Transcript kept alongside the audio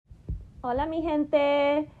Hola, mi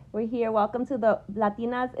gente. We're here. Welcome to the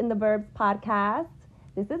Latinas in the Verbs podcast.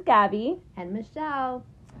 This is Gabby. And Michelle.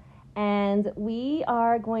 And we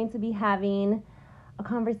are going to be having a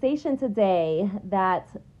conversation today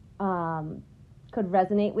that could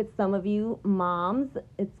resonate with some of you moms.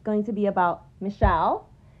 It's going to be about Michelle,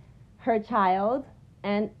 her child,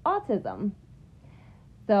 and autism.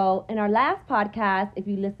 So, in our last podcast, if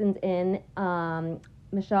you listened in,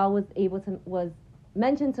 Michelle was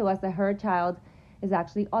mentioned to us that her child is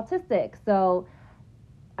actually autistic. So,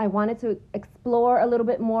 I wanted to explore a little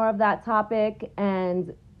bit more of that topic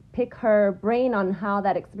and pick her brain on how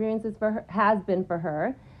that experience has been for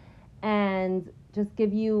her, and just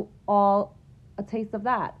give you all a taste of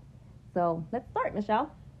that. So, let's start,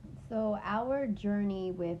 Michelle. So, our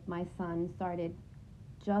journey with my son started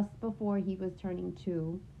just before he was turning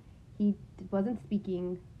 2. He wasn't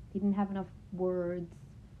speaking, he didn't have enough words.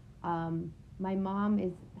 My mom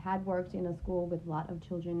had worked in a school with a lot of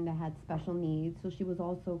children that had special needs, so she was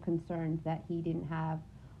also concerned that he didn't have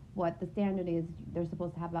what the standard is. They're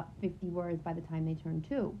supposed to have about 50 words by the time they turn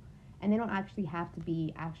 2. And they don't actually have to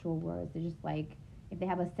be actual words. They're just like, if they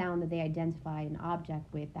have a sound that they identify an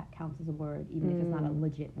object with, that counts as a word, even if it's not a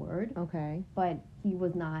legit word. Okay. But he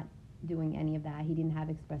was not doing any of that. He didn't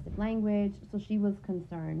have expressive language, so she was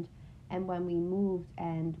concerned. And when we moved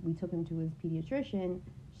and we took him to his pediatrician,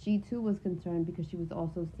 she too was concerned because she was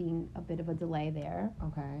also seeing a bit of a delay there.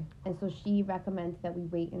 Okay. And so she recommends that we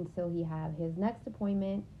wait until he have his next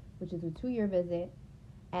appointment, which is a 2-year visit,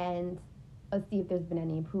 and see if there's been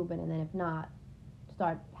any improvement. And then if not,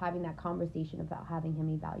 start having that conversation about having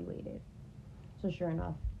him evaluated. So sure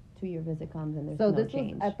enough, 2-year visit comes and there's no change. So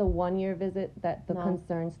this was at the 1-year visit that the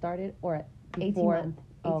concern started, or at before? 18 months.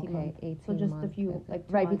 18 so just months. a few, like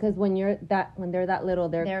 2 right, months. because when they're that little,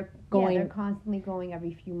 they're going. They're constantly going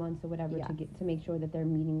every few months or whatever to make sure that they're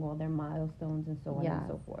meeting all their milestones and so on and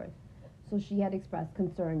so forth. So she had expressed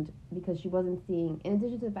concern because she wasn't seeing, in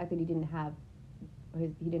addition to the fact that he didn't have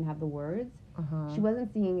the words, she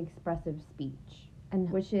wasn't seeing expressive speech,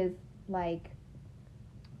 which is like,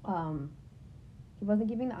 he wasn't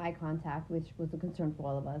giving the eye contact, which was a concern for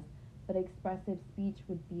all of us. But expressive speech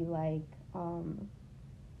would be like,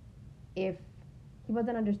 if he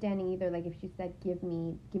wasn't understanding either, like if she said, give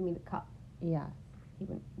me the cup. Yeah. He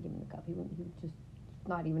wouldn't give me the cup. He would just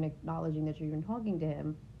not even acknowledging that you're even talking to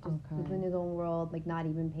him. Just was in his own world, like not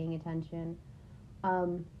even paying attention.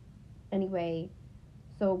 Anyway,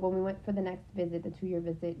 so when we went for the next visit, the 2-year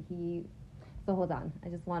visit, So hold on. I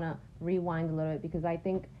just want to rewind a little bit, because I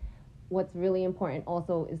think what's really important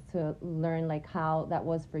also is to learn like how that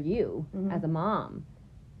was for you as a mom,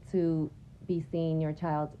 to be seeing your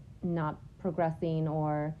child not progressing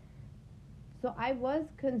or... So I was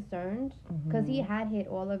concerned because he had hit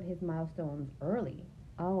all of his milestones early.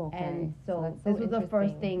 Oh, okay. And so this was the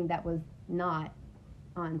first thing that was not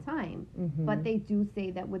on time. But they do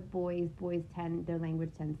say that with boys their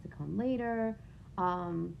language tends to come later.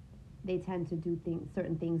 They tend to do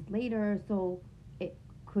certain things later. So it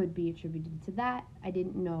could be attributed to that. I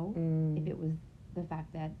didn't know if it was the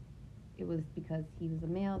fact that it was because he was a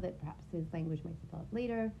male that perhaps his language might develop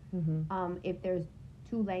later. If there's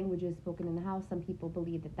 2 languages spoken in the house, some people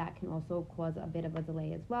believe that can also cause a bit of a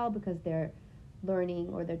delay as well, because they're learning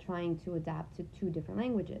or they're trying to adapt to 2 different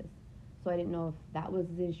languages. So I didn't know if that was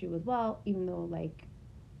the issue as well, even though like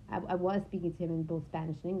I was speaking to him in both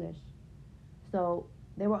Spanish and English. So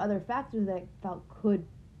there were other factors that I felt could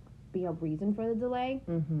be a reason for the delay,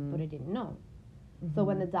 but I didn't know. So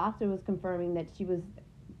when the doctor was confirming that she was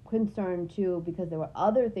concerned too, because there were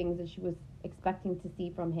other things that she was expecting to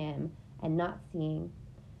see from him and not seeing.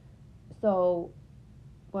 So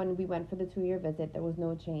when we went for the 2-year visit, there was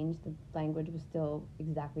no change. The language was still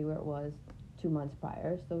exactly where it was 2 months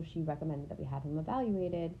prior. So she recommended that we have him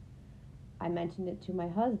evaluated. I mentioned it to my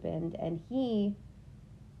husband, and he,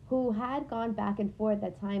 who had gone back and forth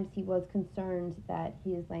at times, he was concerned that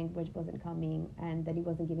his language wasn't coming and that he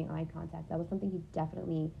wasn't giving eye contact. That was something he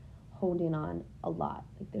definitely honed in on a lot.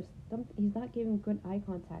 Like he's not giving good eye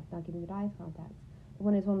contact, not giving good eye contact. But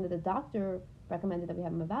when I told him that the doctor recommended that we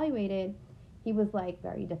have him evaluated, he was like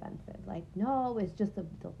very defensive. Like, no, it's just a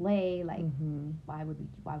delay. Like, why would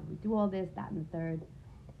we do all this, that, and the third?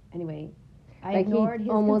 Anyway, I ignored his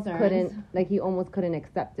concerns. He almost couldn't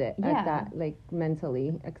accept it at that, like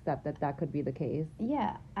mentally accept that could be the case.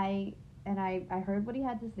 Yeah, I heard what he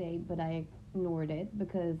had to say, but I ignored it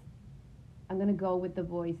because I'm gonna go with the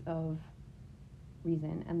voice of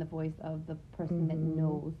reason and the voice of the person that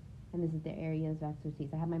knows, and this is their area of expertise.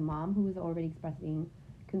 I have my mom who is already expressing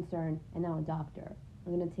concern, and now a doctor.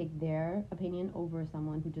 I'm gonna take their opinion over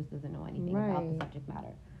someone who just doesn't know anything about the subject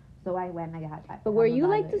matter. So I went and I got. But were you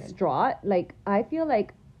like distraught? Like, I feel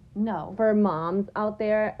like no, for moms out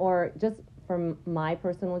there, or just from my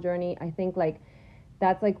personal journey, I think like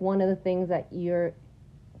that's like one of the things that you're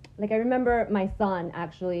like. I remember my son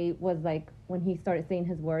actually was like, when he started saying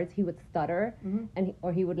his words, he would stutter, and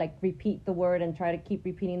he would like repeat the word and try to keep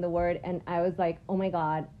repeating the word, and I was like, oh my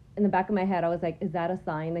god. In the back of my head, I was like, is that a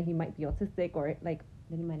sign that he might be autistic, or like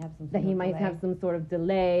that he might have some sort of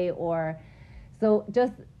delay, or so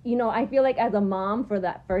just, you know, I feel like as a mom for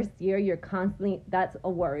that first year, you're constantly, that's a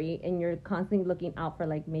worry, and you're constantly looking out for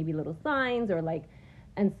like maybe little signs or like,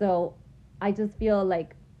 and so I just feel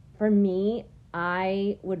like for me,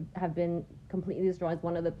 I would have been completely destroyed. It's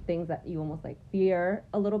one of the things that you almost like fear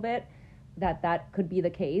a little bit, that could be the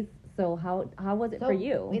case. So how was it for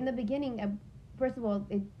you? In the beginning, first of all,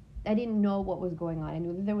 I didn't know what was going on. I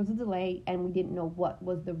knew that there was a delay, and we didn't know what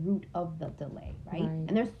was the root of the delay, right?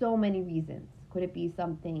 And there's so many reasons. Could it be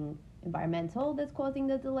something environmental that's causing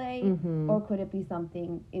the delay, or could it be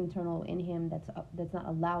something internal in him that's not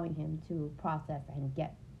allowing him to process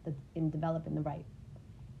and develop in the right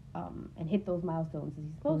and hit those milestones as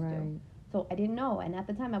he's supposed to? So I didn't know, and at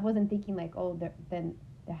the time I wasn't thinking like, oh, then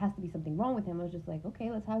there has to be something wrong with him. I was just like,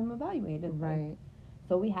 okay, let's have him evaluated. Right.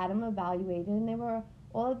 So we had him evaluated, and they were,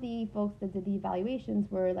 all of the folks that did the evaluations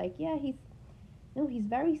were like, yeah, he's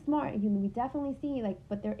very smart. We definitely see, like,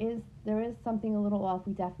 but there is something a little off.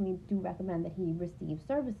 We definitely do recommend that he receive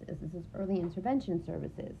services. This is early intervention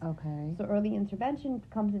services. Okay. So early intervention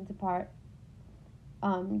comes into part.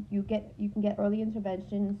 You can get early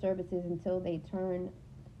intervention services until they turn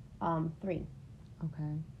 3.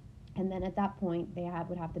 Okay. And then at that point, they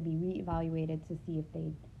would have to be reevaluated to see if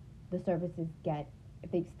they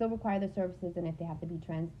still require the services, and if they have to be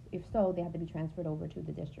if so, they have to be transferred over to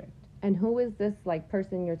the district. And who is this like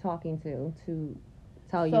person you're talking to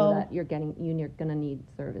tell you that you're gonna need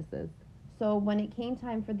services? So when it came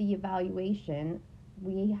time for the evaluation,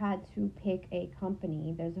 we had to pick a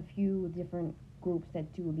company. There's a few different groups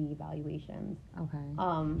that do the evaluations.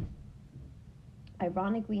 Okay.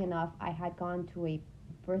 Ironically enough, I had gone to a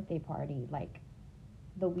birthday party like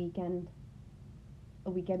a weekend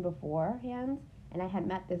beforehand, and I had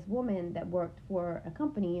met this woman that worked for a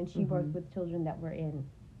company, and she worked with children that were in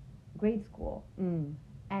grade school.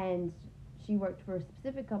 And she worked for a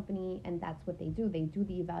specific company, and that's what they do. They do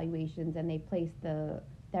the evaluations, and they place the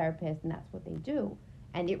therapist, and that's what they do.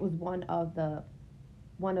 And it was one of the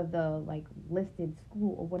like listed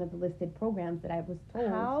school, or one of the listed programs that I was told.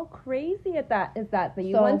 How crazy is that? So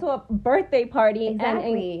you went to a birthday party,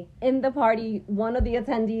 exactly. And in the party, one of the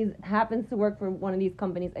attendees happens to work for one of these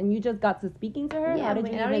companies, and you just got to speaking to her? Yeah, how did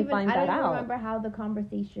you even find that out? I don't remember how the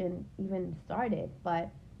conversation even started,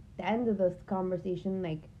 but the end of this conversation,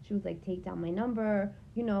 like, she was like, take down my number,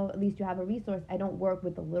 at least you have a resource. I don't work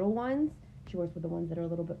with the little ones. She works with the ones that are a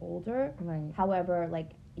little bit older. Right. However,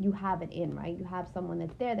 like, you have it in, right? You have someone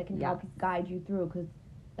that's there that can help guide you through, because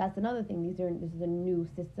that's another thing. This is a new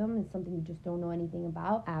system. It's something you just don't know anything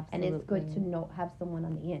about. Absolutely. And it's good to have someone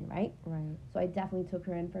on the in, right? Right. So I definitely took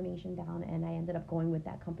her information down, and I ended up going with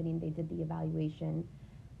that company, and they did the evaluation.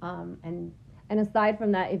 And aside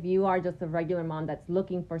from that, if you are just a regular mom that's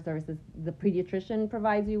looking for services, the pediatrician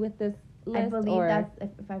provides you with this list? I believe that's,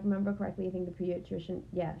 if I remember correctly, I think the pediatrician,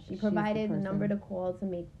 she provided a number to call to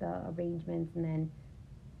make the arrangements, and then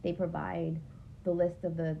they provide the list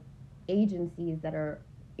of the agencies that are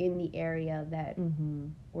in the area that,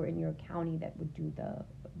 or in your county, that would do the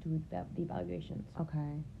evaluations.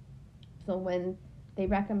 Okay. So when they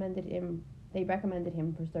recommended him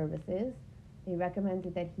for services, they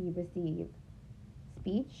recommended that he receive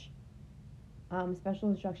speech, special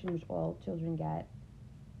instruction, which all children get,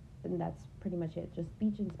 and that's pretty much it, just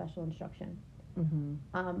speech and special instruction.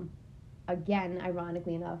 Again,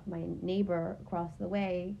 ironically enough, my neighbor across the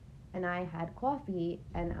way and I had coffee,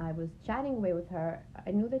 and I was chatting away with her.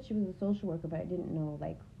 I knew that she was a social worker, but I didn't know,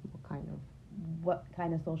 like, what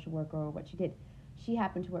kind of social worker or what she did. She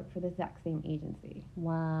happened to work for the exact same agency.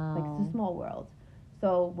 Wow. Like, it's a small world.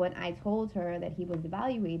 So when I told her that he was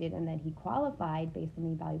evaluated and that he qualified based on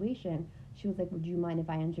the evaluation, she was like, would you mind if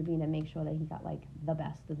I intervene and make sure that he got, like, the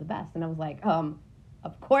best of the best? And I was like,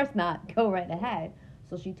 of course not. Go right ahead.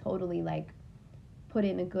 So she totally, like, put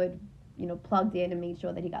in a good, plugged in and made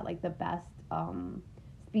sure that he got, like, the best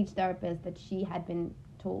speech therapist that she had been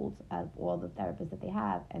told of all the therapists that they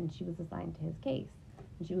have, and she was assigned to his case.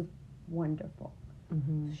 And she was wonderful.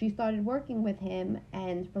 Mm-hmm. She started working with him,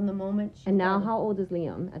 and from the moment she how old is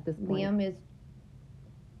Liam at this point? Liam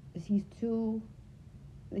he's 2.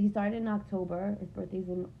 He started in October. His birthday's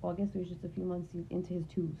in August, so he's just a few months into his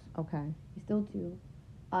 2s. Okay. He's still 2.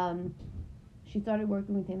 she started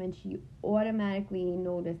working with him, and she automatically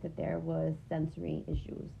noticed that there was sensory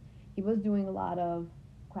issues. He was doing a lot of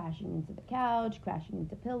crashing into the couch, crashing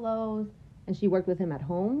into pillows. And she worked with him at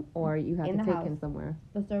home, or you had to take house. him somewhere?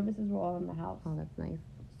 The services were all in the house. Oh, that's nice.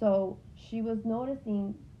 So she was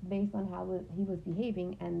noticing, based on how he was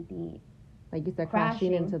behaving and the like you said,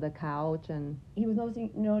 crashing into the couch, and he was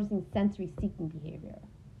noticing sensory seeking behavior.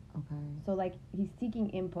 Okay. So like he's seeking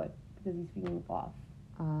input because he's feeling off.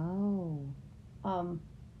 Oh.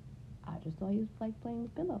 I just thought he was like playing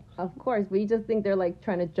with pillows. Of course, we just think they're like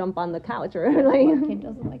trying to jump on the couch or like. Well, kid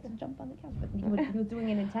doesn't like to jump on the couch, but he was doing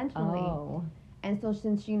it intentionally. Oh. And so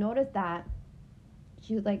since she noticed that,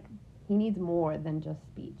 she was like, he needs more than just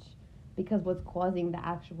speech, because what's causing the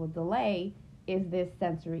actual delay is this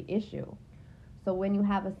sensory issue. So when you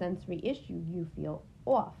have a sensory issue, you feel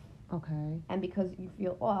off. Okay. And because you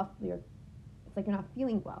feel off, it's like you're not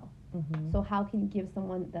feeling well. Mm-hmm. So how can you give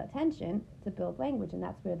someone the attention to build language? And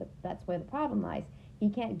that's where the problem lies. He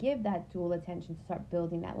can't give that dual attention to start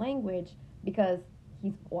building that language because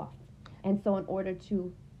he's off. And so in order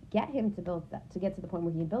to get him to get to the point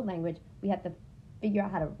where he can build language, we have to figure out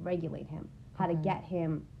how to regulate him, how to get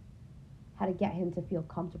him to feel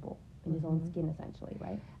comfortable in his own skin, essentially,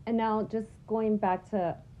 right? And now just going back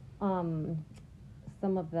to some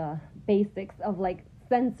of the basics of like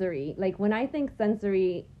sensory, like when I think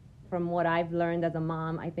sensory, from what I've learned as a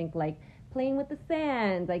mom, I think like playing with the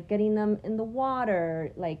sand, like getting them in the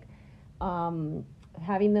water, like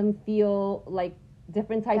having them feel like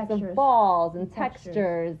different types of balls and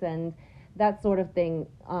textures and that sort of thing.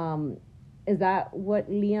 Is that what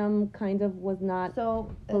Liam kind of was not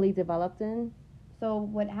fully developed in? So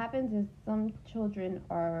what happens is some children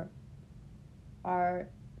are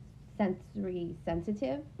sensory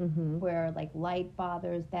sensitive, where like light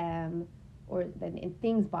bothers them, and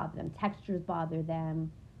things bother them, textures bother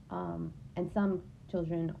them, and some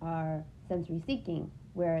children are sensory seeking,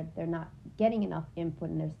 where they're not getting enough input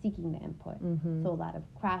and they're seeking the input. So a lot of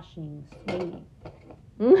crashing, swinging,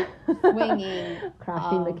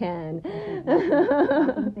 crashing the can,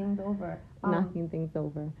 knocking things over, knocking things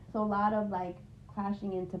over. So a lot of like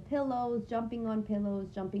crashing into pillows, jumping on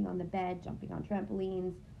the bed, jumping on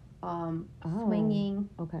trampolines, swinging.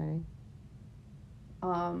 Okay.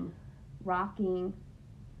 Rocking.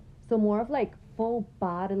 So more of like full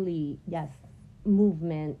bodily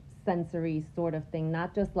movement, sensory sort of thing,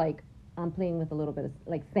 not just like I'm playing with a little bit of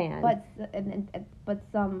like sand. But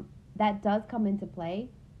some that does come into play.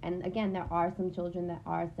 And again, there are some children that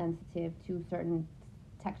are sensitive to certain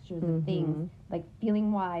textures of things, like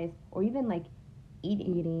feeling wise, or even like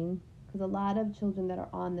eating. Because a lot of children that are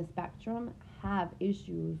on the spectrum have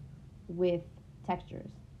issues with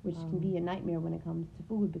textures, which can be a nightmare when it comes to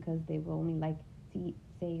food, because they will only like to eat,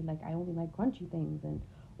 say like I only like crunchy things,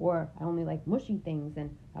 or I only like mushy things, and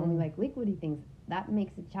I only like liquidy things. That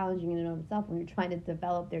makes it challenging in and of itself when you're trying to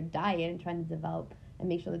develop their diet and trying to develop and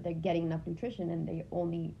make sure that they're getting enough nutrition, and they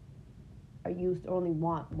only are used or only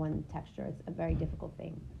want one texture. It's a very difficult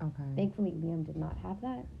thing. Okay. Thankfully, Liam did not have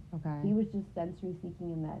that. Okay. He was just sensory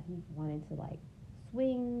seeking in that he wanted to like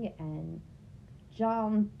swing and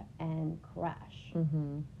jump and crash.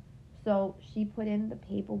 So she put in the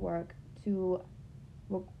paperwork to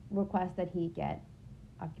request that he get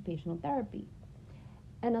occupational therapy.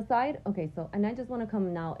 And aside, and I just want to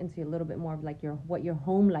come now into a little bit more of like what your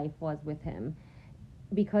home life was with him,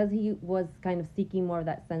 because he was kind of seeking more of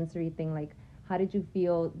that sensory thing. Like, how did you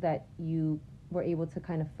feel that you were able to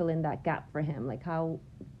kind of fill in that gap for him? Like, how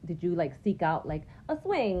did you like seek out like a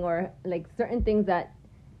swing or like certain things that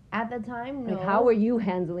at the time? No. Like, how were you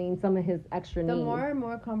handling some of his extra needs? The more and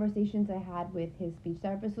more conversations I had with his speech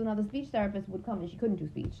therapist, so now the speech therapist would come and she couldn't do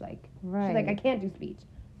speech. Like, she's like, I can't do speech.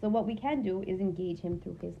 So what we can do is engage him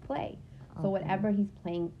through his play. So whatever he's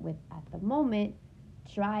playing with at the moment,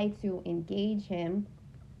 try to engage him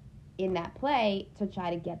in that play to try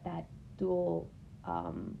to get that dual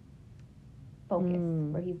focus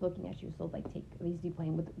where he's looking at you. So like he's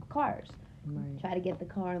playing with cars. Right. Try to get the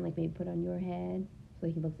car and like maybe put on your head. So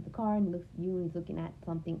he looks at the car and he looks at you and he's looking at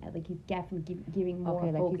something, like he's definitely giving more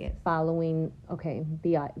focus. Like he's following,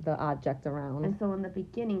 the object around. And so in the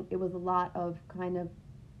beginning, it was a lot of kind of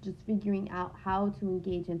just figuring out how to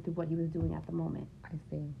engage him through what he was doing at the moment. I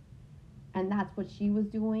see. And that's what she was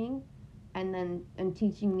doing, and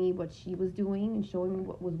teaching me what she was doing and showing me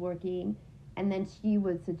what was working. And then she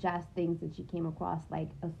would suggest things that she came across, like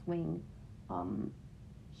a swing.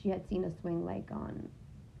 She had seen a swing like on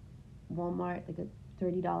Walmart, like a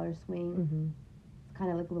 $30 swing. It's kind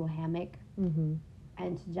of like a little hammock.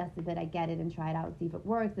 And suggested that I get it and try it out and see if it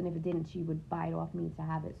works. And if it didn't, she would buy it off me to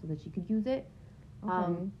have it so that she could use it.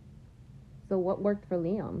 Okay. So what worked for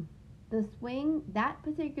Liam? The swing, that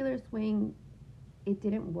particular swing, it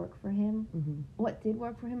didn't work for him. Mm-hmm. What did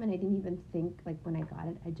work for him, and I didn't even think, like, when I got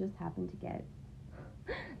it, I just happened to get...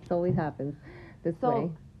 It always happens this way.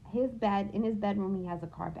 So in his bedroom, he has a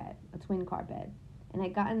car bed, a twin car bed. And I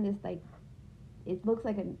got in this, like, it looks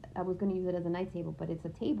like I was going to use it as a night table, but it's a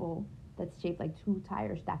table that's shaped like 2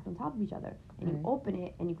 tires stacked on top of each other. And you open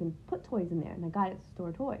it, and you can put toys in there. And I got it to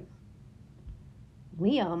store toys.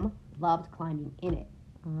 Liam loved climbing in it.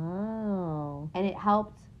 Oh. And it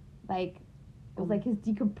helped, like, it was like his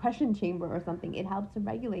decompression chamber or something. It helped to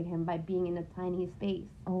regulate him by being in a tiny space.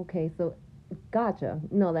 Okay, so, gotcha.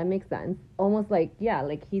 No, that makes sense. Almost like,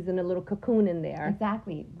 like he's in a little cocoon in there.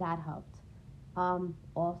 Exactly. That helped.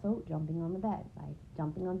 Also, jumping on the bed. Like,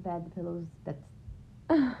 jumping on the bed, the pillows,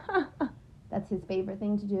 that's his favorite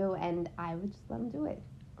thing to do, and I would just let him do it.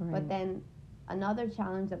 Right. But then, another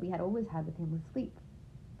challenge that we had always had with him was sleep.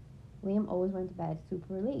 Liam always went to bed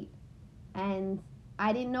super late. And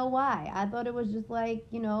I didn't know why. I thought it was just like,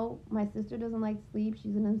 my sister doesn't like sleep.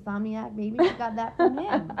 She's an insomniac. Maybe she got that from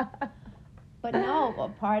him. But no, a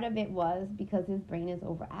part of it was because his brain is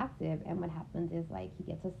overactive. And what happens is, like, he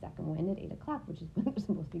gets a second wind at 8 o'clock, which is when they're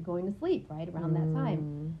supposed to be going to sleep, right, around that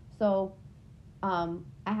time. So I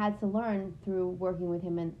had to learn through working with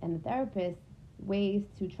him and the therapist ways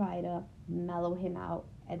to try to mellow him out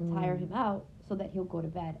and tire him out, so that he'll go to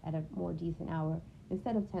bed at a more decent hour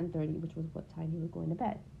instead of 10:30, which was what time he was going to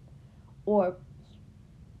bed. Or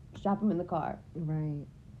strap him in the car. Right.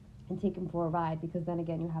 And take him for a ride, because then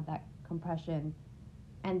again you have that compression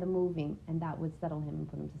and the moving, and that would settle him and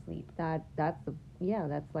put him to sleep. That's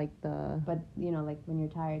like the... But, like when you're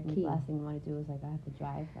tired, the last thing you want to do is, like, I have to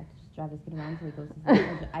drive. I have to just drive this kid around until he goes to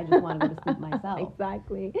sleep. I just want to go to sleep myself.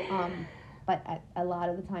 Exactly. But a lot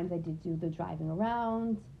of the times I did do the driving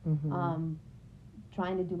around,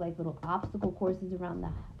 trying to do, like, little obstacle courses around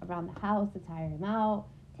the house to tire him out,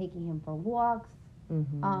 taking him for walks.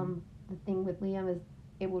 The thing with Liam is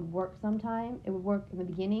it would work sometime. It would work in the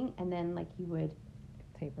beginning, and then, like, he would...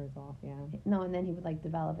 Tapers off, yeah. No, and then he would, like,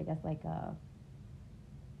 develop, I guess, like a...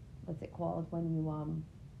 What's it called when you,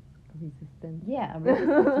 resistance? Yeah, a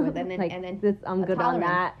resistance to it. And then, like, and then this, I'm good on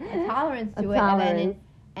that. A tolerance to it,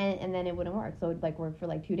 and then it wouldn't work. So it would, like, work for,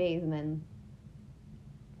 like, 2 days, and then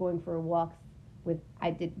going for walks with...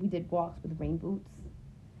 We did walks with rain boots,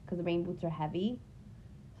 because the rain boots are heavy.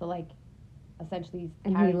 So, like, essentially...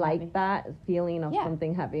 And he liked that feeling of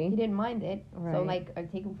something heavy? He didn't mind it. Right. So, like,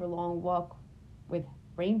 I'd take him for a long walk with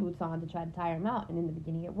rain boots on to try to tire him out. And in the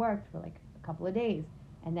beginning it worked for, like, a couple of days.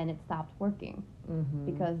 And then it stopped working.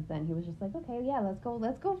 Because then he was just like, okay, yeah, let's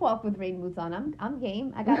go walk with rain boots on. I'm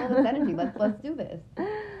game. I got all this energy. Let's do this.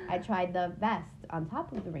 I tried the vest on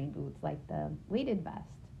top of the rain boots, like the weighted vest.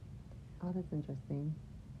 Oh, that's interesting.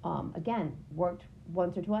 Again, worked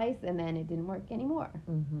once or twice, and then it didn't work anymore.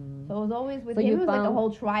 So it was always with him, it was like a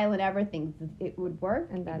whole trial and everything. It would work,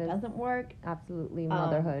 and that doesn't work. Absolutely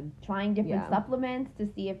motherhood. Trying different supplements to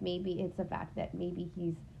see if maybe it's a fact that maybe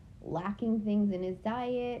he's lacking things in his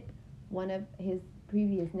diet. One of his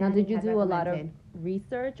previous nannies Now, did you do a lot of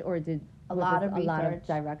research, or a lot of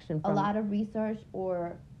direction from... A lot of research,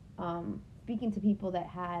 or speaking to people that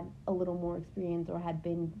had a little more experience, or had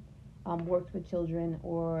been worked with children,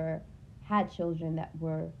 or had children that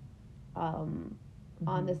were on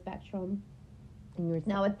the spectrum.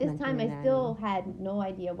 Now, at this time, I still had no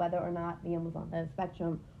idea whether or not Liam was on the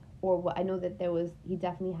spectrum, or what. I know that he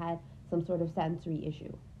definitely had some sort of sensory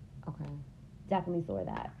issue. Okay. Definitely saw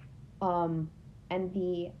that. And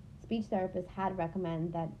the speech therapist had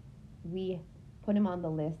recommended that we put him on the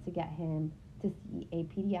list to get him to see a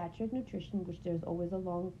pediatric nutrition, which there's always a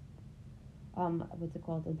long, what's it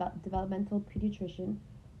called, developmental pediatrician,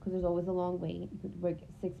 because there's always a long wait. You could work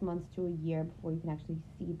 6 months to a year before you can actually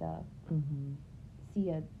see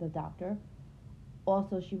the doctor.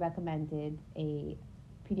 Also, she recommended a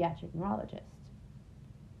pediatric neurologist,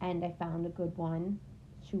 and I found a good one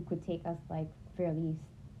who could take us, like, fairly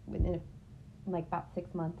within like about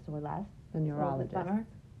 6 months or less. The neurologist.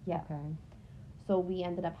 Yeah. Okay. So we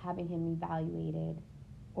ended up having him evaluated,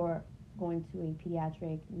 or going to a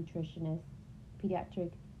pediatric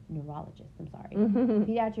neurologist. I'm sorry,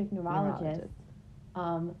 pediatric neurologist.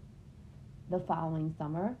 The following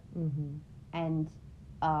summer, and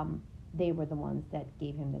they were the ones that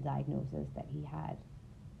gave him the diagnosis that he had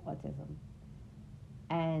autism.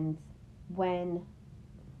 And when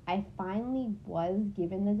I finally was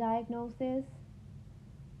given the diagnosis,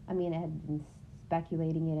 I mean, I had been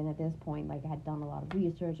speculating it, and at this point, like, I had done a lot of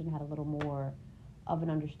research and had a little more of an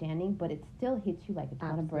understanding, but it still hits you like a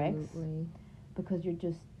ton of bricks, because you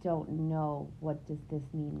just don't know, what does this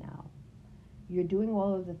mean now? you're doing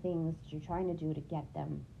all of the things you're trying to do to get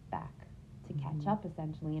them back, to catch up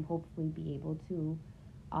essentially, and hopefully be able to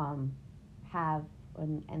have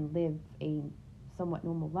and live a somewhat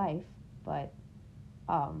normal life. But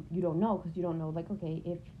you don't know, because you don't know, like, okay,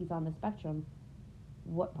 if he's on the spectrum,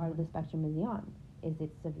 what part of the spectrum is he on? Is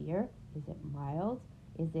it severe? Is it mild?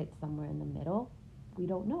 Is it somewhere in the middle? We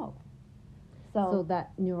don't know. So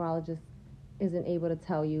that neurologist isn't able to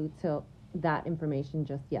tell you till that information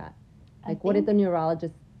just yet. Like, what did the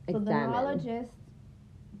neurologist examine? So the neurologist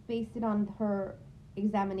based it on her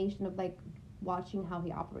examination of, like, watching how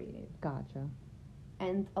he operated. Gotcha.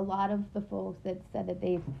 And a lot of the folks that said that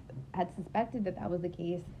they had suspected that was the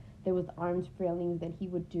case, there was arm trailings that he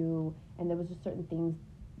would do, and there was just certain things,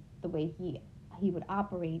 the way he would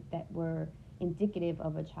operate, that were indicative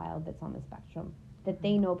of a child that's on the spectrum, that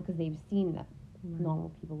they know because they've seen them. Right.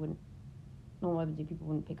 Normal everyday people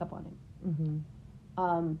wouldn't pick up on it.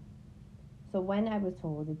 Mm-hmm. So when I was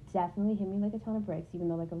told, it definitely hit me like a ton of bricks, even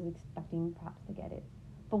though, like, I was expecting perhaps to get it.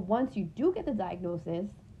 But once you do get the diagnosis,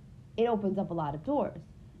 it opens up a lot of doors,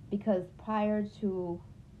 because prior to...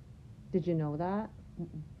 Did you know that?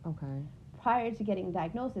 Okay. Prior to getting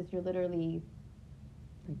diagnosis, you're literally...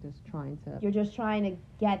 You're just trying to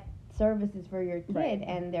get services for your kid, right.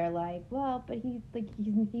 And they're like, well, but he's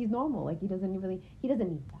normal, like, he doesn't need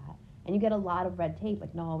that. And you get a lot of red tape,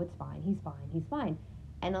 like, no, it's fine, he's fine.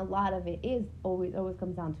 And a lot of it is always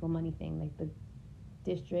comes down to a money thing, like the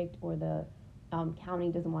district or the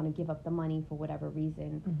county doesn't want to give up the money for whatever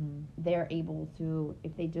reason. Mm-hmm. They're able to,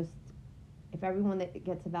 if everyone that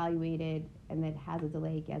gets evaluated and that has a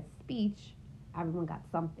delay gets speech, everyone got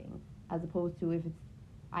something, as opposed to if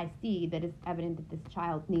I see that it's evident that this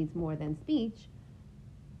child needs more than speech,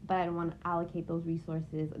 but I don't want to allocate those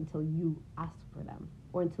resources until you ask for them,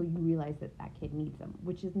 or until you realize that kid needs them,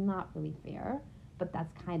 which is not really fair, but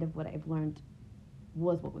that's kind of what I've learned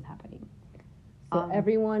was what was happening. So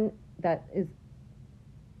everyone that is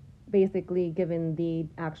basically given the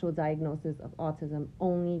actual diagnosis of autism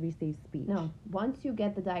only receives speech? No. Once you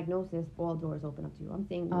get the diagnosis, all doors open up to you. I'm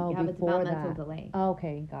saying you have a developmental delay.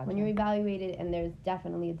 Okay, gotcha. When you're evaluated and there's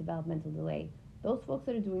definitely a developmental delay, those folks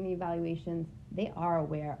that are doing the evaluations, they are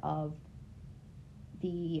aware of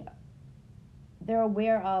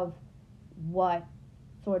what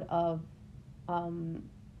sort of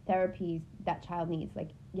therapies that child needs.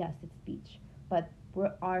 Like, yes, it's speech, but we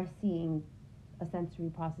are seeing a sensory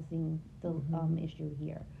processing issue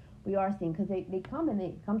here. We are seeing, because they come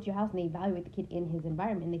to your house and they evaluate the kid in his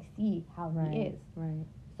environment and they see how he is. Right.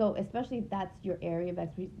 So especially if that's your area of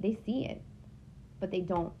expertise, they see it, but they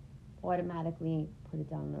don't automatically put it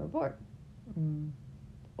down on the report.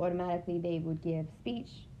 Automatically they would give speech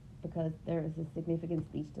because there is a significant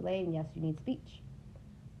speech delay, and yes, you need speech.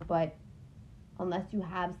 But unless you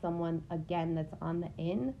have someone, again, that's on the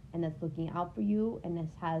in and that's looking out for you and this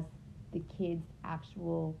has the kid's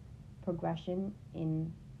actual progression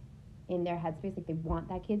in their headspace, like they want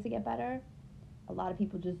that kid to get better, a lot of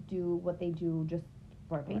people just do what they do just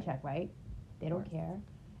for a paycheck, right? They don't care.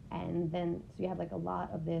 And then, so you have like a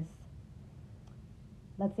lot of this,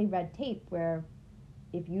 let's say, red tape, where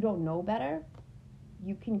if you don't know better,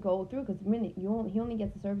 you can go through, because he only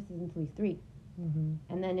gets the services until he's 3. Mm-hmm.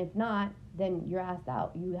 And then if not, then you're asked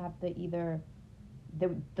out. You have to either,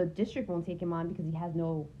 the district won't take him on because he has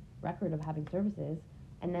no record of having services,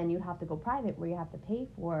 and then you have to go private, where you have to pay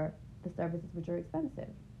for the services, which are expensive.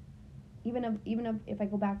 Even if I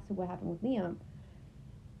go back to what happened with Liam,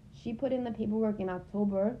 she put in the paperwork in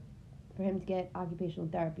October for him to get occupational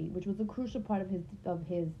therapy, which was a crucial part of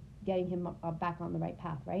his getting him back on the right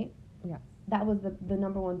path, right? Yeah. That was the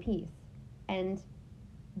number one piece. And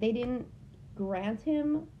they didn't grant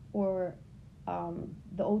him or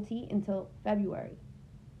the OT until February.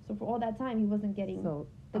 So for all that time, he wasn't getting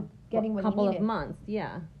getting what he needed. A couple of months,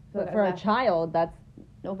 yeah. So but for a child, that's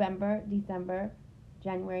November, December,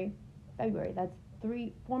 January, February. That's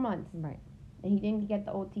 3-4 months. Right. And he didn't get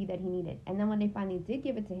the OT that he needed. And then when they finally did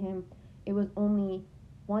give it to him, it was only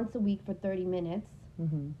once a week for 30 minutes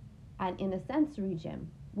and in a sensory gym,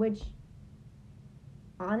 which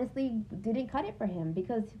honestly didn't cut it for him,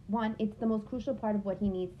 because one, it's the most crucial part of what he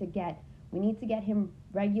needs to get. We need to get him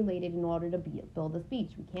regulated in order to build the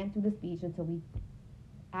speech. We can't do the speech until we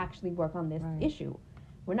actually work on this issue.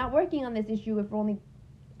 We're not working on this issue if we're only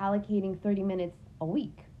allocating 30 minutes a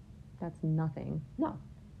week. That's nothing. No.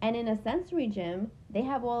 And in a sensory gym, they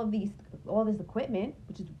have all this equipment,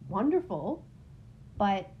 which is wonderful,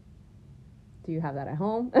 but do you have that at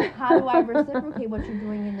home? How do I reciprocate what you're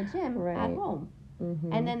doing in the gym at home?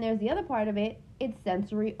 Mm-hmm. And then there's the other part of it, it's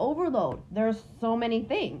sensory overload. There's so many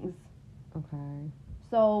things. Okay.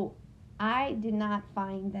 So I did not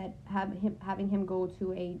find that having him go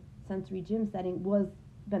to a sensory gym setting was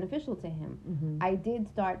beneficial to him. Mm-hmm. I did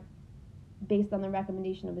start, based on the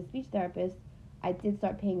recommendation of a speech therapist, I did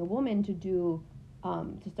start paying a woman to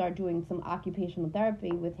start doing some occupational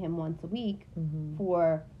therapy with him once a week mm-hmm.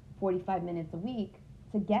 for 45 minutes a week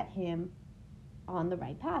to get him on the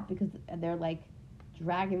right path, because they're like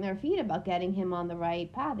dragging their feet about getting him on the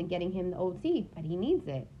right path and getting him the OT, but he needs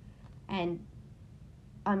it. And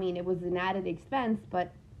I mean, it was an added expense,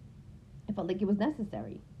 but I felt like it was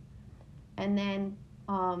necessary. And then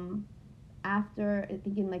after, I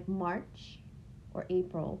think in like March or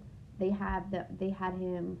April, they had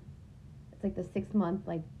him. It's like the 6-month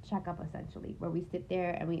like checkup essentially, where we sit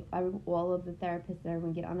there and all of the therapists there,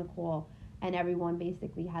 we get on a call, and everyone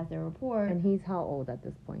basically has their report. And he's how old at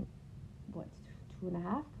this point? What, 2.5?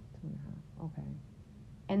 2.5. Okay.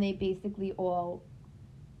 And they basically all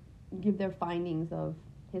give their findings of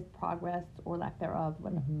his progress or lack thereof,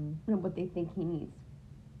 what they think he needs.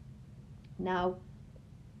 Now,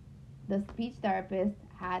 the speech therapist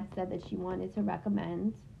had said that she wanted to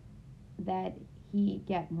recommend that he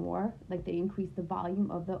get more, like they increase the volume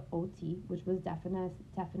of the OT, which was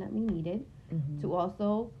definitely needed, to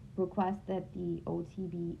also request that the OT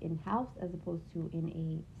be in-house as opposed to in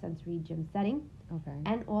a sensory gym setting. Okay.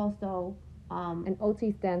 And also... and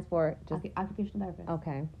OT stands for just... occupational therapist.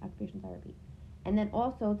 Okay. Occupational therapy. And then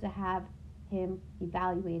also to have him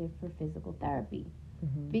evaluated for physical therapy.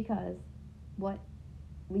 Because what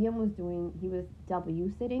Liam was doing, he was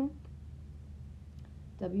W-sitting.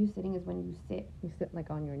 W-sitting is when you sit. You sit like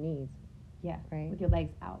on your knees. Yeah. Right. With your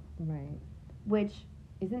legs out. Right. Which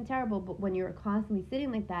isn't terrible, but when you're constantly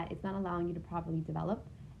sitting like that, it's not allowing you to properly develop.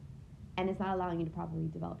 And it's not allowing you to properly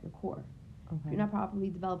develop your core. Okay. If you're not properly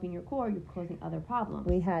developing your core, you're causing other problems.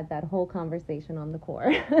 We had that whole conversation on the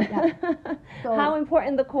core. Yeah. So, how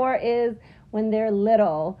important the core is when they're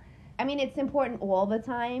little. I mean, it's important all the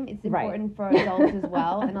time. It's important for adults as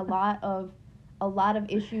well. And a lot of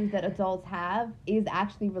issues that adults have is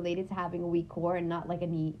actually related to having a weak core and not like a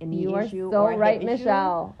knee issue or a hip right, issue.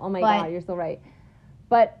 Michelle. Oh my God, you're so right.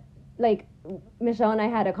 But like Michelle and I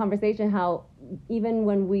had a conversation how even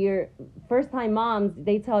when we're first-time moms,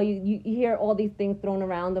 they tell you hear all these things thrown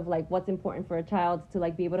around of like what's important for a child to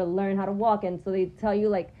like be able to learn how to walk, and so they tell you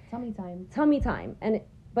like tummy time,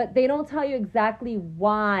 but they don't tell you exactly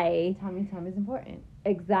why tummy time is important.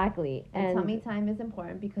 Exactly. And tummy time is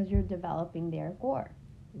important because you're developing their core.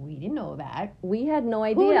 We didn't know that. We had no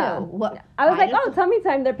idea. Who knew? What? I was like, tummy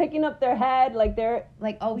time. They're picking up their head, like they're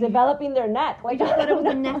developing their neck. Like, I just thought it was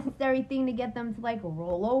a necessary thing to get them to like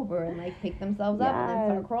roll over and like pick themselves up and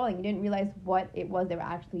then start crawling. You didn't realize what it was. They were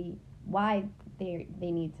actually why they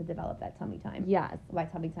need to develop that tummy time. Yes. Why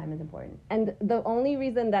tummy time is important. And the only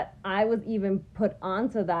reason that I was even put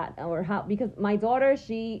onto that because my daughter,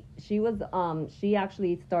 she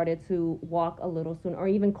actually started to walk a little sooner or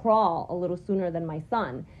even crawl a little sooner than my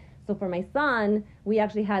son. So for my son, we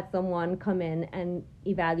actually had someone come in and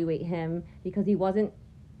evaluate him because he wasn't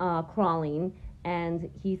crawling and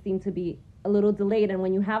he seemed to be a little delayed. And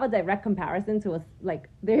when you have a direct comparison to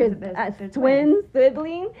there's a twin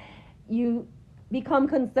sibling, you become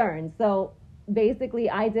concerned. So basically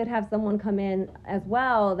I did have someone come in as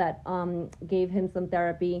well that gave him some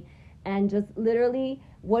therapy, and just literally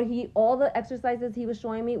all the exercises he was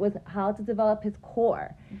showing me was how to develop his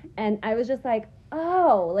core. And I was just like,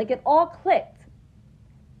 oh, like it all clicked.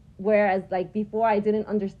 Whereas like before I didn't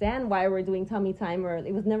understand why we're doing tummy time, or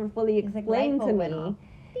it was never fully explained to me.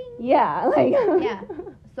 Yeah, like yeah.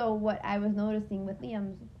 So what I was noticing with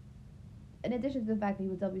Liam, in addition to the fact that he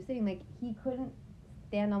was W sitting, like he couldn't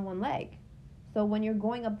stand on one leg. So when you're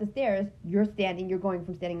going up the stairs, you're going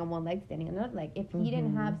from standing on one leg to standing on another leg. If he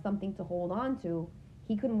didn't have something to hold on to,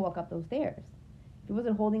 he couldn't walk up those stairs. If he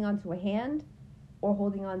wasn't holding on to a hand or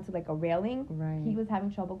holding on to like a railing, he was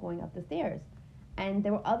having trouble going up the stairs. And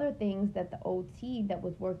there were other things that the OT that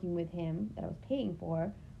was working with him, that I was paying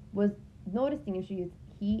for, was noticing issues.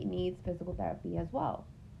 He needs physical therapy as well.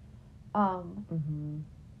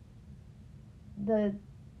 The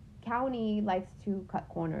county likes to cut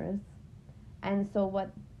corners, and so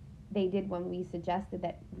what they did when we suggested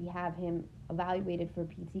that we have him evaluated for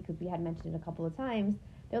PT, because we had mentioned it a couple of times,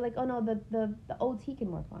 they're like, oh no, the OT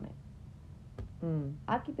can work on it.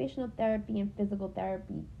 Occupational therapy and physical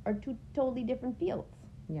therapy are two totally different fields.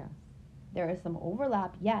 Yes. There is some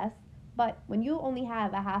overlap, yes, but when you only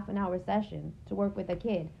have a half an hour session to work with a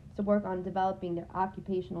kid, to work on developing their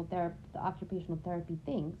occupational therapy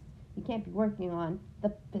things, you can't be working on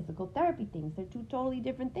the physical therapy things. They're two totally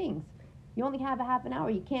different things. You only have a half an hour.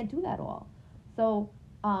 You can't do that all. So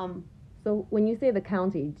So when you say the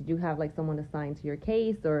county, did you have like someone assigned to your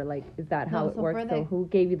case, or like is that how it works? So who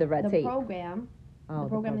gave you the red tape? The program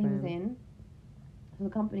that he was in, so the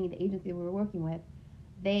company, the agency we were working with,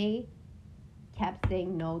 they kept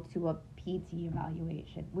saying no to a PT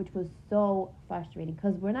evaluation, which was so frustrating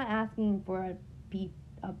because we're not asking for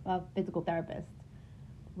a physical therapist.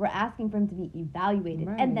 We're asking for him to be evaluated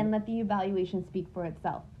and then let the evaluation speak for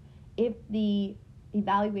itself. If the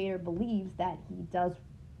evaluator believes that he does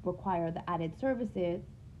require the added services,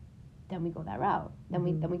 then we go that route. Then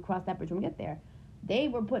we cross that bridge when we get there. They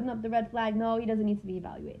were putting up the red flag, no, he doesn't need to be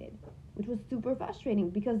evaluated, which was super frustrating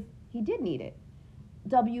because he did need it.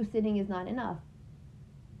 W sitting is not enough.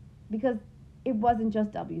 Because it wasn't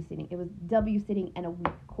just W sitting, it was W sitting and a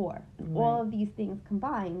weak core. All of these things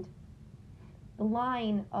combined, the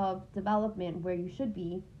line of development where you should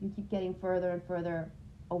be, you keep getting further and further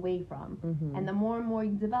away from. And the more and more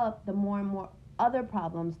you develop, the more and more other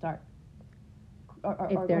problems start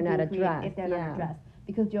if they're not addressed.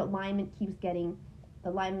 Because your alignment just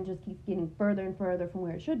keeps getting further and further from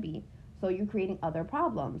where it should be. So you're creating other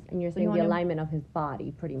problems. And you're saying the alignment of his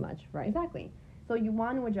body, pretty much, right? Exactly. So you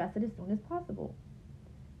want to address it as soon as possible.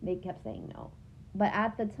 They kept saying no. But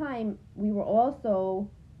at the time, we were also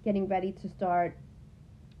getting ready to start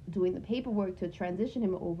doing the paperwork to transition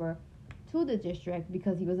him over to the district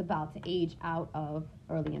because he was about to age out of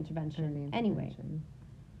early intervention anyway.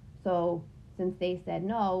 So since they said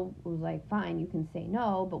no, it was like, fine, you can say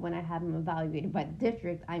no, but when I have him evaluated by the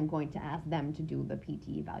district, I'm going to ask them to do the PT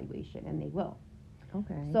evaluation, and they will.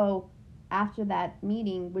 Okay. So after that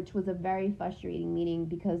meeting, which was a very frustrating meeting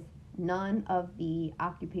because none of the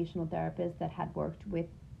occupational therapists that had worked with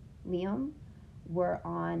Liam were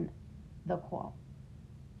on the call.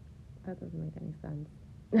 That doesn't make any sense.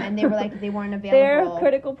 And they were like, they weren't available. They're a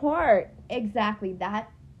critical part. Exactly. That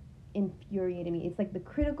infuriated me. It's like the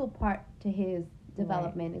critical part to his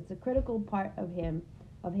development. It's a critical part of him,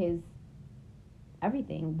 of his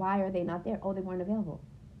everything. Why are they not there? Oh, they weren't available.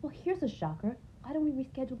 Well, here's a shocker. Why don't we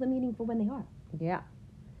reschedule the meeting for when they are? Yeah.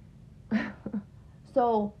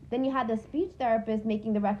 So then you had the speech therapist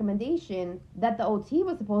making the recommendation that the OT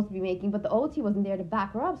was supposed to be making, but the OT wasn't there to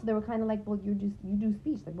back her up. So they were kind of like, well, you do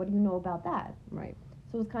speech. Like, what do you know about that? Right.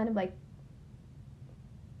 So it was kind of like,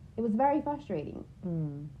 it was very frustrating.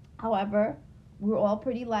 However, we were all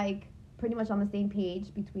pretty much on the same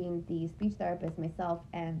page between the speech therapist, myself,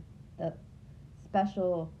 and the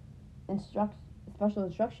special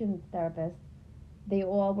instruction therapist. They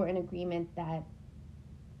all were in agreement that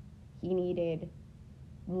he needed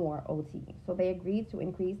more OT. So they agreed to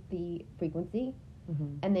increase the frequency,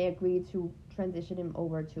 and they agreed to transition him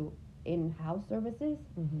over to in-house services.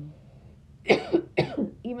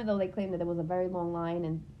 Even though they claimed that there was a very long line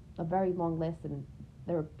and a very long list, and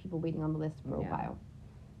there were people waiting on the list for a while.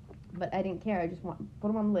 But I didn't care. I just want put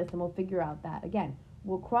them on the list, and we'll figure out that. Again,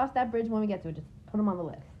 we'll cross that bridge when we get to it. Just put them on the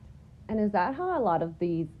list. And is that how a lot of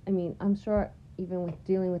these, I mean, I'm sure even with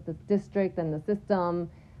dealing with the district and the system,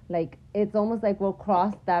 like, it's almost like we'll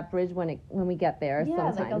cross that bridge when we get there. Yeah,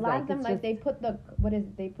 sometimes. like a lot of them, like they put the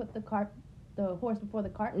horse before the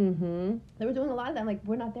cart. They were doing a lot of that. Like,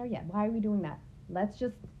 we're not there yet. Why are we doing that? Let's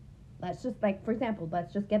just like, for example,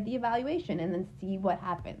 let's just get the evaluation and then see what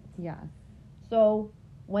happens. Yes. So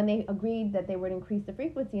when they agreed that they would increase the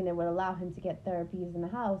frequency and they would allow him to get therapies in the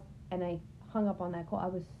house, and I hung up on that call, I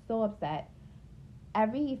was so upset.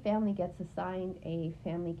 Every family gets assigned a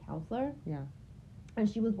family counselor. Yeah. And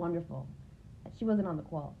she was wonderful. She wasn't on the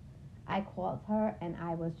call. I called her, and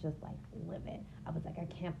I was just, like, livid. I was like, I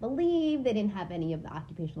can't believe they didn't have any of the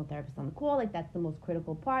occupational therapists on the call. Like, that's the most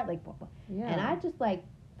critical part. Like, blah, blah. Yeah. And I just, like,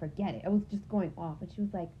 forget it. I was just going off. And she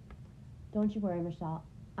was like, don't you worry, Michelle.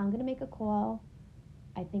 I'm going to make a call.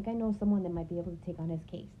 I think I know someone that might be able to take on his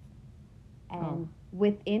case. And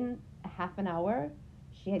within a half an hour,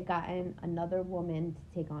 she had gotten another woman to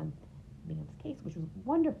take on Liam's case, which was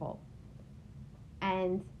wonderful.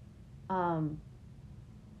 And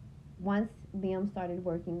once Liam started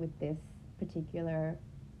working with this particular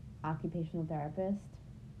occupational therapist,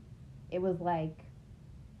 it was like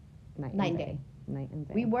night and day. Night and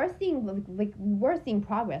day. We were seeing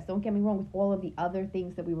progress. Don't get me wrong, with all of the other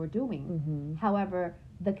things that we were doing. However,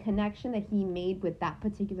 the connection that he made with that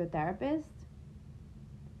particular therapist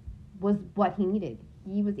was what he needed.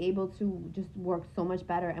 He was able to just work so much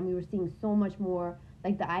better, and we were seeing so much more.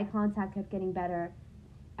 Like, the eye contact kept getting better.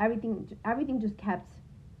 Everything just kept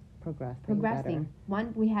progressing.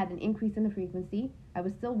 One, we had an increase in the frequency. I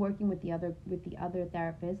was still working with the other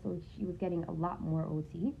therapist, so she was getting a lot more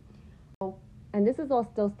OT. So And this is all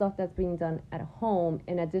still stuff that's being done at home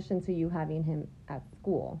in addition to you having him at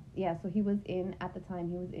school. Yeah, so he was in, at the time,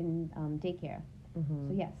 he was in daycare. Mm-hmm.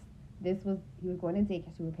 So yes, he was going to daycare,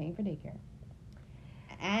 so we were paying for daycare.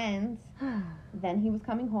 And then he was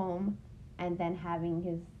coming home and then having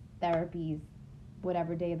his therapies,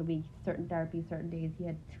 whatever day of the week, certain therapies, certain days. He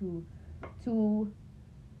had two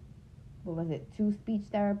speech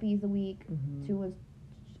therapies a week, mm-hmm. 2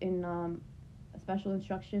 in special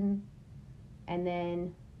instruction, and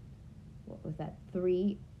then,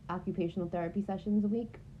 3 occupational therapy sessions a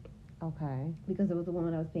week. Okay. Because it was the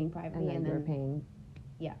woman I was paying privately. And then you were paying.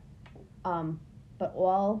 Yeah. But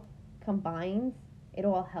all combined, it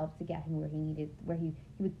all helped to get him where he needed, where he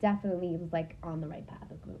was definitely, it was like on the right path.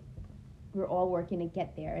 We were all working to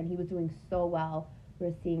get there, and he was doing so well. We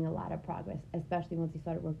were seeing a lot of progress, especially once he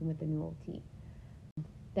started working with the new OT.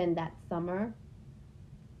 Then that summer,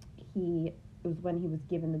 it was when he was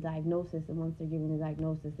given the diagnosis, and once they're giving the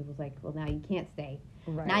diagnosis, it was like, well, now you can't stay.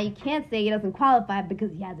 Right. Now you can't say he doesn't qualify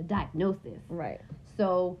because he has a diagnosis. Right.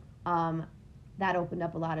 So that opened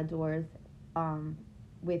up a lot of doors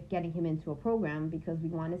with getting him into a program, because we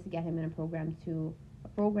wanted to get him in a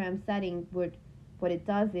program setting. What it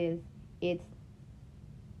does is it's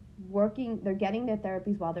working. They're getting their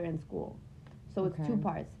therapies while they're in school. So it's 2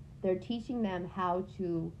 parts. They're teaching them how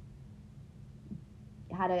to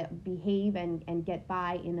behave and get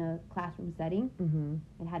by in a classroom setting, mm-hmm.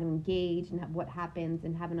 and how to engage and what happens,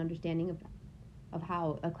 and have an understanding of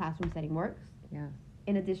how a classroom setting works. Yeah.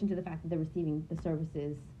 In addition to the fact that they're receiving the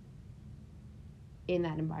services in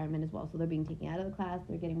that environment as well. So they're being taken out of the class,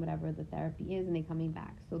 they're getting whatever the therapy is, and they're coming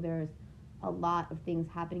back. So there's a lot of things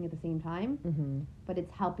happening at the same time, mm-hmm. but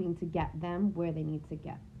it's helping to get them where they need to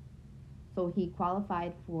get. So he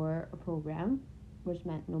qualified for a program, which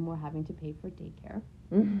meant no more having to pay for daycare.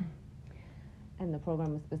 Mm-hmm. And the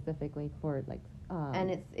program is specifically for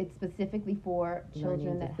and it's specifically for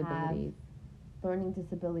children that have learning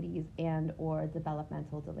disabilities and or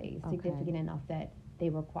developmental delays, significant enough that they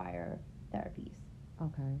require therapies.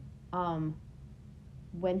 Okay.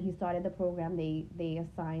 When he started the program, they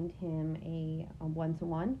assigned him a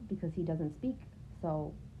 1-to-1 because he doesn't speak.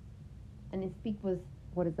 So, and his speak was...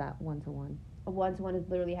 What is that, 1-to-1? A 1-to-1 is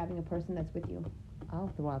literally having a person that's with you.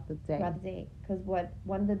 Oh, throughout the day. Throughout the day. Because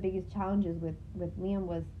one of the biggest challenges with Liam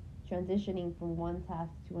was transitioning from one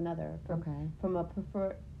task to another. From a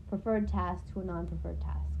preferred task to a non-preferred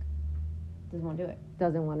task. Doesn't want to do it.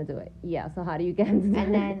 Doesn't want to do it. Yeah, so how do you get into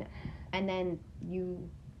that? And then you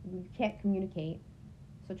can't communicate.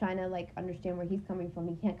 So trying to understand where he's coming from,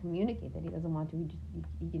 he can't communicate that he doesn't want to.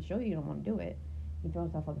 He can show you don't want to do it. He throws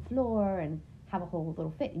himself on the floor and have a whole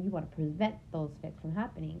little fit, and you want to prevent those fits from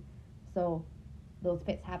happening. So those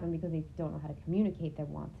fits happen because they don't know how to communicate their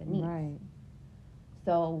wants and needs. Right.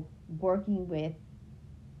 So working with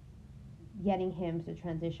getting him to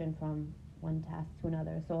transition from one task to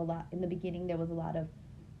another. So a lot in the beginning there was a lot of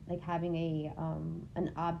having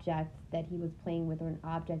an object that he was playing with, or an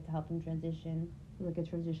object to help him transition, like a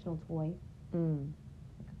transitional toy,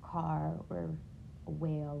 like a car or a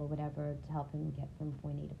whale or whatever, to help him get from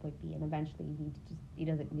point A to point B. And eventually he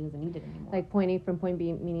doesn't need it anymore. Like point A from point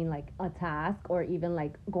B, meaning a task, or even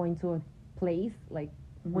going to a place,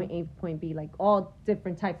 mm-hmm. point A, point B, all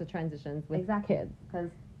different types of transitions with kids.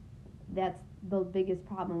 Because that's the biggest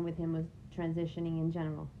problem with him, was transitioning in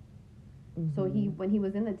general. Mm-hmm. So when he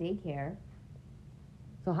was in the daycare.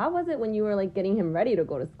 So how was it when you were getting him ready to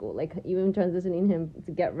go to school? Even transitioning him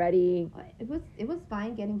to get ready? It was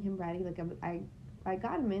fine getting him ready. I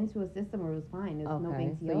got him into a system where it was fine. It was no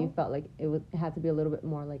big deal. So you felt like it had to be a little bit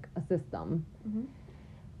more like a system. Mm-hmm.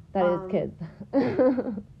 That is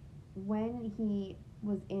kids. When he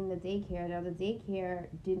was in the daycare, now the daycare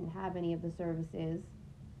didn't have any of the services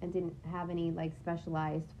and didn't have any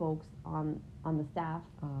specialized folks on the staff.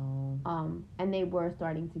 Oh. And they were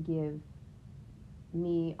starting to give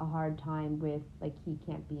me a hard time with he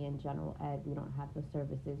can't be in general ed. We don't have the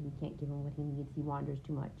services. We can't give him what he needs. He wanders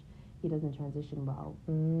too much. He doesn't transition well.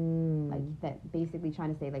 That, basically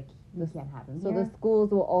trying to say you can't have him so here. The schools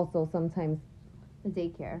will also sometimes, the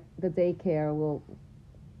daycare will,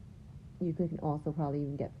 you can also probably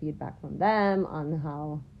even get feedback from them on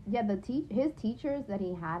how. Yeah, his teachers that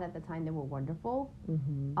he had at the time, they were wonderful.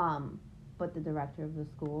 Mm-hmm. But the director of the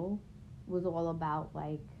school was all about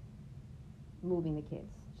moving the kids,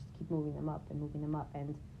 just keep moving them up.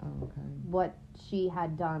 And what she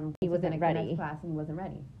had done, he wasn't ready. Class, and he wasn't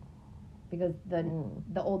ready, because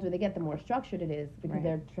the older they get, the more structured it is, because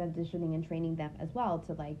they're transitioning and training them as well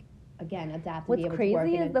to again adapt. What's and be able crazy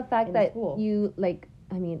to work is the fact that school. you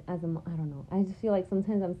I mean, as a, I don't know, I just feel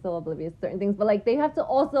sometimes I'm so oblivious to certain things, but they have to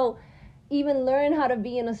also even learn how to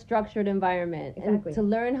be in a structured environment. Exactly. And to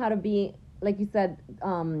learn how to be, like you said,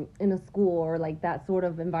 in a school or like that sort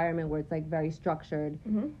of environment where it's like very structured.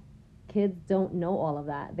 Mm-hmm. Kids don't know all of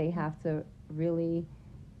that. They have to really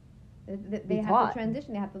they have taught. to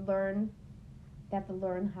transition. They have to learn. They have to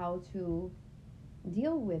learn how to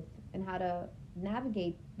deal with and how to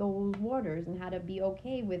navigate those waters and how to be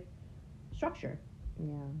okay with structure.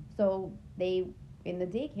 Yeah. So they in the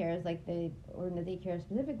daycares, or in the daycare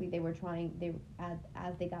specifically, they were trying.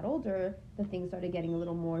 As they got older, the things started getting a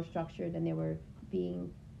little more structured, and they were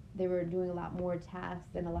doing a lot more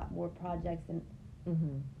tasks and a lot more projects. And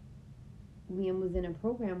Liam was in a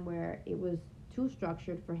program where it was too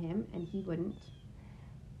structured for him, and he wouldn't.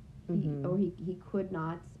 He could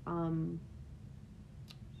not.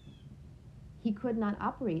 He could not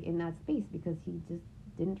operate in that space because he just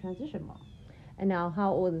didn't transition well. And now,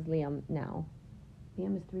 how old is Liam now?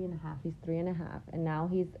 Liam is 3.5. He's 3.5, and now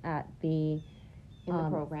he's at the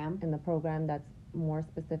program. In the program that's more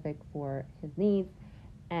specific for his needs.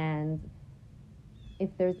 And if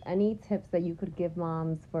there's any tips that you could give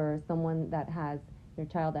moms for someone that has their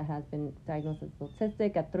child that has been diagnosed as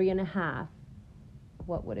autistic at 3.5,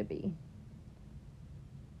 what would it be?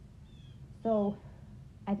 So,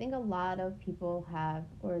 I think a lot of people have,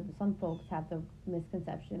 or some folks have the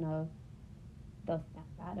misconception of they'll snap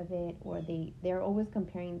out of it, or they're always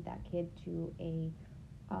comparing that kid to a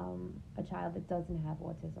child that doesn't have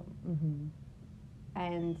autism.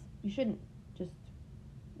 And you shouldn't. Just,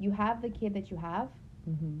 you have the kid that you have,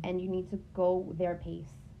 and you need to go their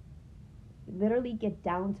pace. Literally get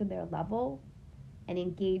down to their level and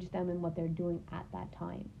engage them in what they're doing at that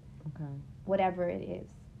time. Okay. Whatever it is.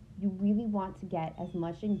 You really want to get as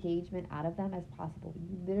much engagement out of them as possible.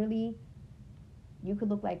 You could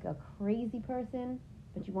look like a crazy person,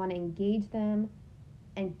 but you want to engage them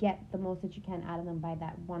and get the most that you can out of them by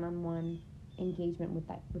that one-on-one engagement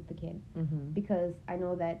with the kid. Because I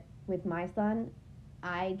know that with my son,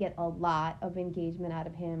 I get a lot of engagement out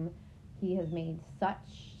of him. He has made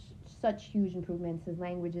such huge improvements. His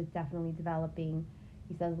language is definitely developing.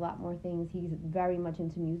 He says a lot more things. He's very much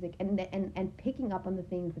into music and picking up on the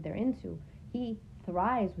things that they're into. He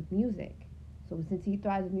thrives with music. So since he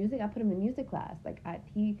thrives with music, I put him in music class.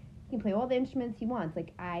 He can play all the instruments he wants.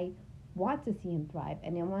 I want to see him thrive,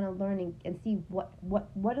 and I want to learn and see what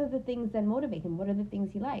are the things that motivate him. What are the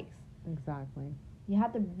things he likes? Exactly. You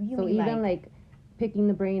have to really. So even picking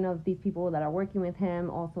the brain of these people that are working with him,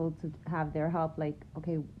 also to have their help.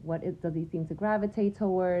 Okay, does he seem to gravitate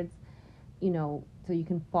towards? So you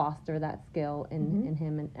can foster that skill in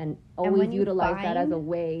him and always utilize that as a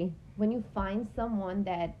way. When you find someone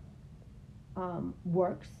that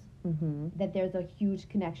works, that there's a huge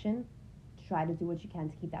connection, try to do what you can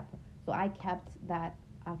to keep that. So I kept that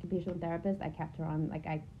occupational therapist. I kept her on,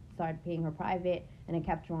 I started paying her private, and I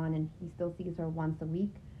kept her on, and he still sees her once a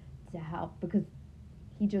week to help because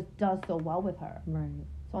he just does so well with her. Right.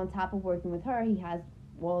 So on top of working with her, he has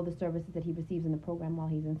all the services that he receives in the program while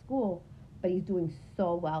he's in school, but he's doing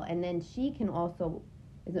so well. And then she can also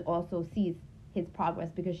sees his progress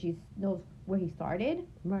because she knows where he started.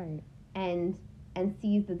 Right. And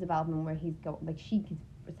sees the development where he's going. She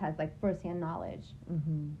has firsthand knowledge.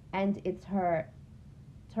 And it's her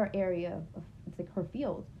area of, it's her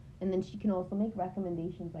field. And then she can also make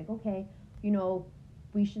recommendations okay,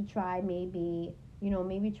 we should try maybe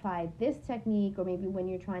try this technique, or maybe when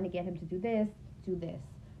you're trying to get him to do this,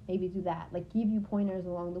 maybe do that. Give you pointers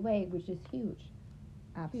along the way, which is huge.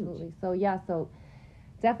 Absolutely. Huge. So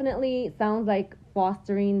definitely sounds like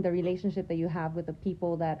fostering the relationship that you have with the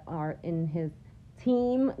people that are in his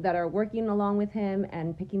team, that are working along with him,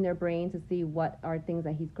 and picking their brain to see what are things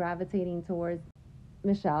that he's gravitating towards.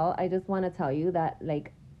 Michelle, I just want to tell you that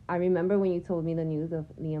I remember when you told me the news of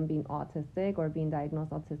Liam being autistic or being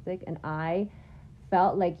diagnosed autistic, and I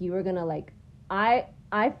felt like you were gonna I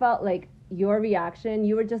felt like your reaction,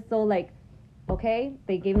 you were just so okay,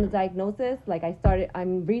 they gave him the diagnosis,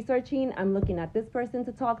 I'm researching, I'm looking at this person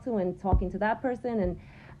to talk to and talking to that person, and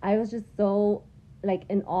I was just so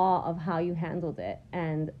in awe of how you handled it.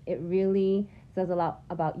 And it really says a lot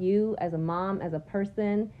about you as a mom, as a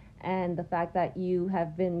person, and the fact that you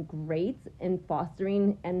have been great in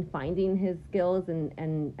fostering and finding his skills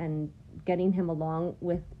and getting him along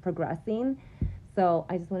with progressing. So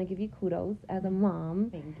I just want to give you kudos as a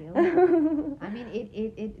mom. Thank you. I mean,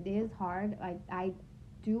 it is hard. I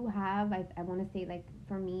do have, I want to say,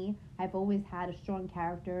 for me, I've always had a strong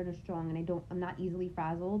character and I'm not easily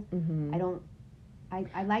frazzled.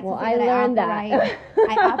 I like to say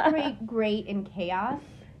I operate great in chaos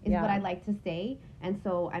is what I like to say. And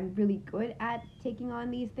so I'm really good at taking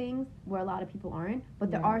on these things where a lot of people aren't.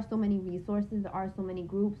 But there are so many resources, there are so many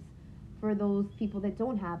groups for those people that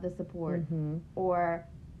don't have the support or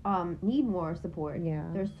need more support. Yeah.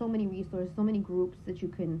 There's so many resources, so many groups that you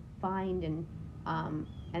can find, and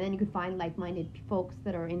then you could find like-minded folks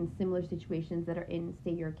that are in similar situations, that are in,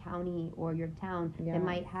 say, your county or your town, that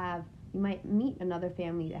you might meet another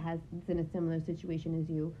family that's in a similar situation as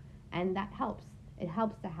you, and that helps. It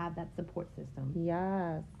helps to have that support system.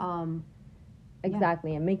 Yes.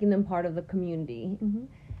 Exactly, and making them part of the community.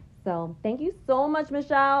 So thank you so much,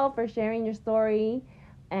 Michelle, for sharing your story.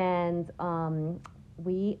 And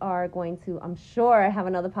we are going to, I'm sure, have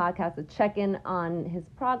another podcast to check in on his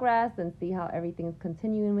progress and see how everything's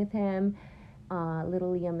continuing with him.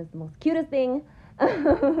 Little Liam is the most cutest thing.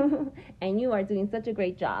 And you are doing such a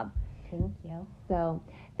great job. Thank you. So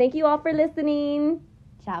thank you all for listening.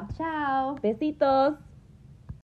 Ciao, ciao. Besitos.